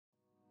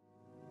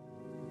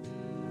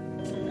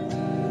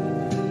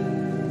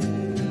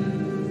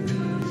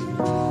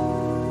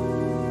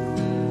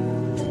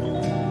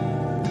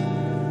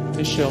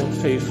Michelle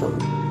Pfeiffer.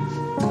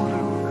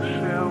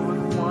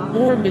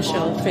 More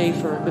Michelle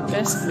Pfeiffer. The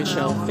best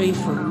Michelle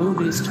Pfeiffer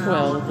movies.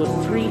 12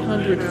 of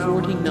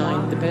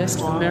 349. The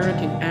best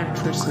American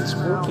actresses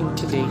working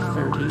today.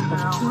 30 of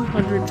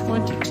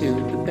 222.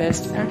 The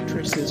best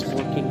actresses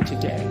working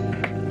today.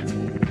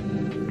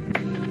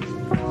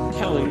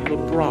 Kelly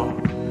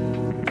LeBrock.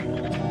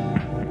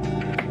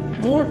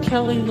 More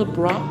Kelly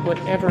LeBrock.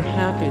 Whatever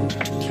happened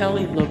to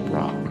Kelly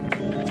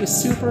LeBrock, the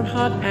super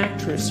hot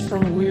actress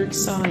from Weird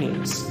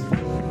Science?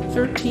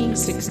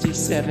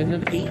 1367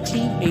 of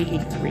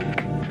 1883.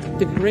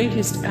 The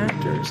greatest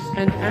actors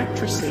and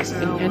actresses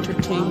in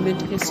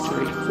entertainment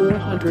history.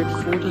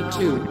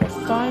 442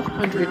 of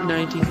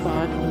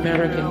 595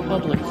 American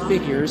public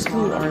figures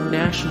who are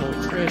national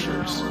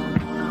treasures.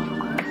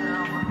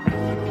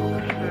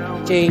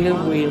 Dana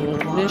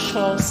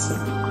Wheeler-Nicholson.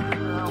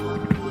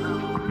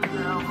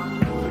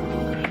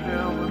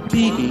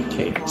 Phoebe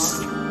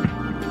Cates.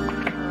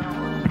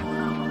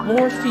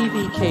 More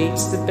Phoebe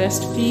Cates. The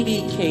best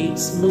Phoebe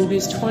Cates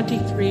movies.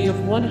 23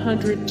 of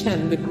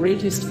 110. The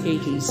greatest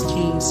 80s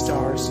teen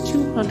stars.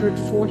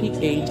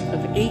 248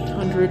 of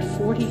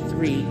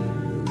 843.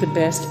 The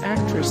best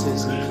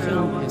actresses in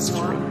film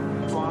history.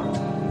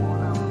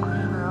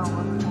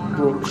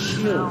 Brooke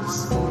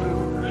Shields.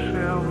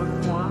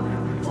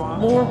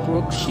 More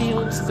Brooke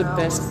Shields. The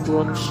best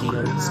Brooke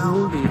Shields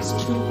movies.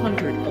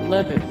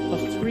 211 of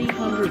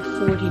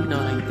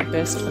 349. The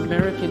best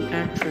American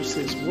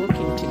actresses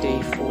working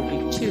today.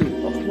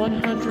 42 of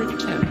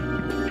 110.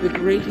 The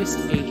greatest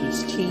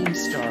 80s teen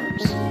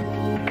stars.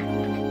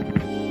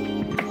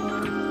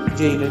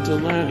 Dana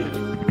Delany.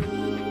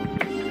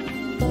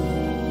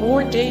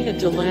 More Dana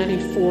Delany.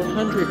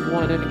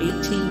 401 of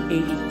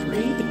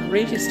 1883. The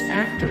greatest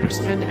actors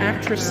and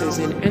actresses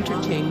in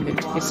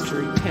entertainment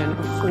history. 10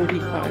 of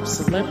 45.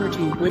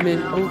 Celebrity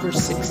women over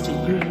 60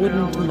 you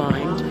wouldn't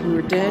mind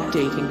your dad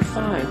dating.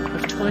 5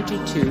 of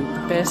 22.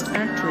 The best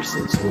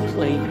actresses who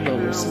played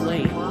Lois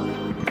Lane.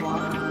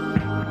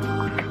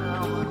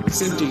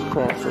 Cindy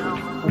Crawford.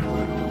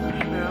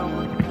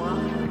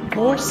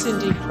 More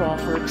Cindy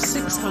Crawford.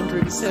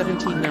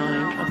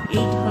 679 of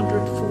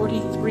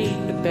 843.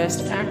 The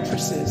best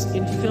actresses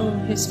in film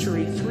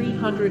history.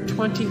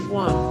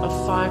 321 of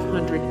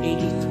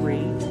 583.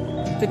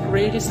 The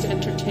greatest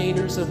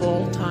entertainers of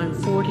all time.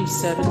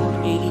 47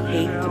 of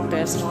 88. The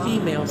best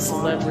female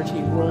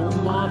celebrity role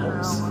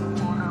models.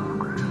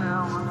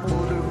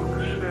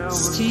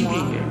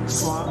 Stevie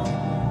Nicks.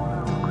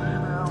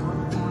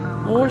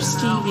 More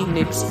Stevie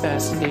Nicks.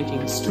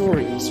 Fascinating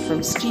stories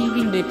from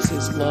Stevie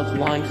Nicks's love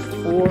life.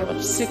 4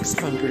 of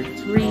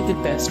 603. The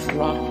best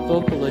rock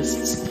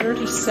vocalists.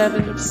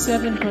 37 of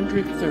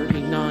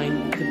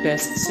 739. The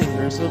best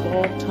singers of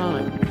all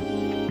time.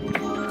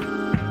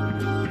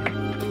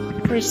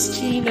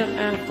 Christina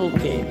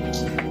Applegate.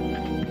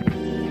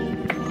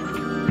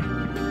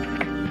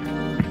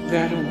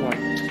 Vanna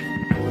White.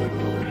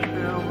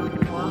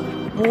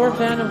 More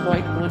Vanna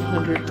White.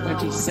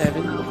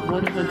 127 of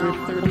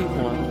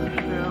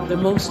 131. The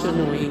most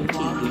annoying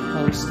TV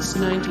hosts.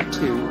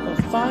 92 of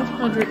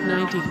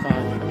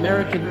 595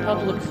 American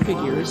public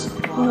figures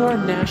who are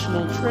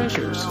national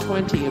treasures.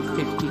 20 of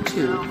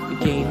 52. The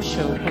game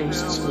show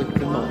hosts with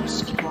the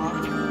most.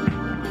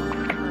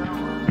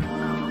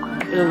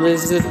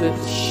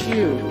 Elisabeth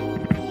Shue.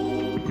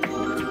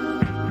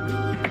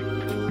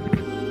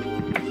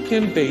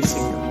 Kim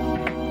Basinger.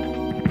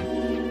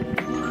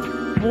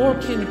 More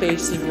Kim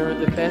Basinger.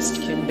 The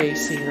best Kim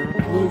Basinger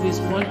movies.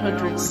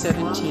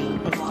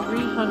 117 of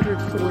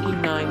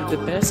 349. The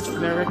best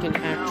American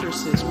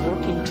actresses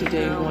working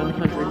today.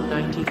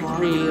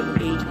 193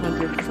 of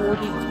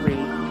 843.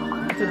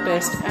 The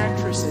best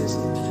actresses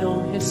in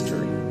film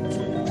history.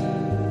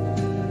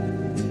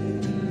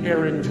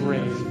 Erin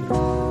Gray.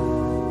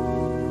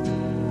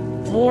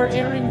 More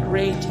Erin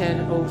Gray.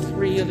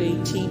 1003 of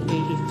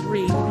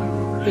 1883.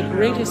 The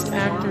greatest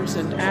actors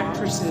and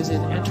actresses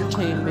in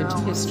entertainment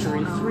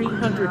history.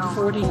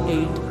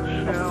 348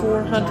 of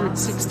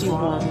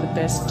 461. The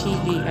best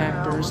TV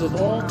actors of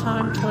all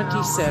time.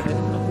 27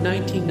 of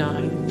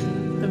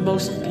 99. The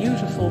most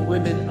beautiful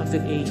women of the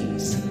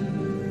 80s.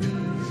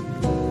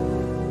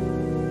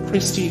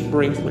 Christie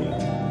Brinkley.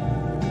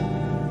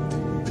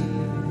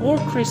 More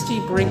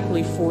Christie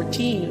Brinkley.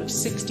 14 of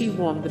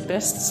 61. The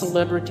best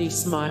celebrity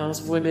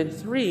smiles women.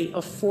 3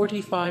 of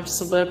 45.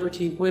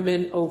 Celebrity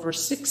women over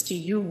 60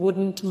 you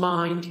wouldn't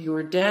mind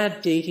your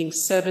dad dating.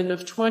 7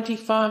 of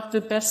 25.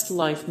 The best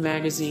Life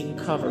magazine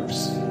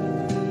covers.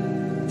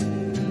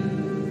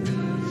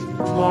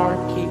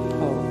 Markie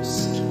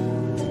Post.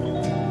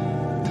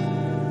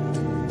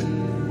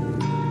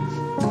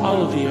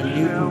 Olivia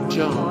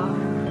Newton-John.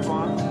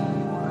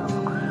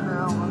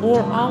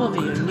 More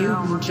Olivia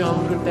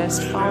Newton-John. The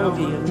best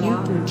Olivia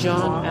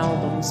Newton-John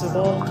albums of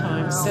all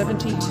time.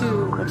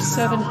 72 of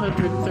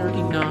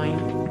 739.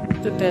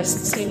 the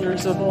best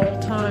singers of all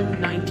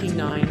time,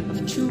 99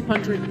 of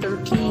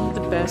 213, the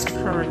best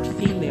current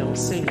female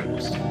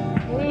singers.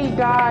 Hey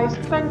guys,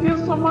 thank you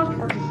so much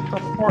for the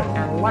support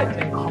and like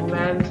and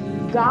comment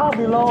down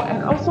below,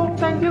 and also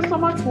thank you so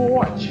much for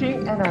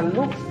watching, and I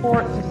look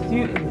forward to see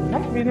you in the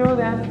next video.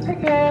 Then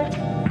take care,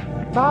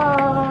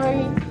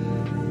 bye.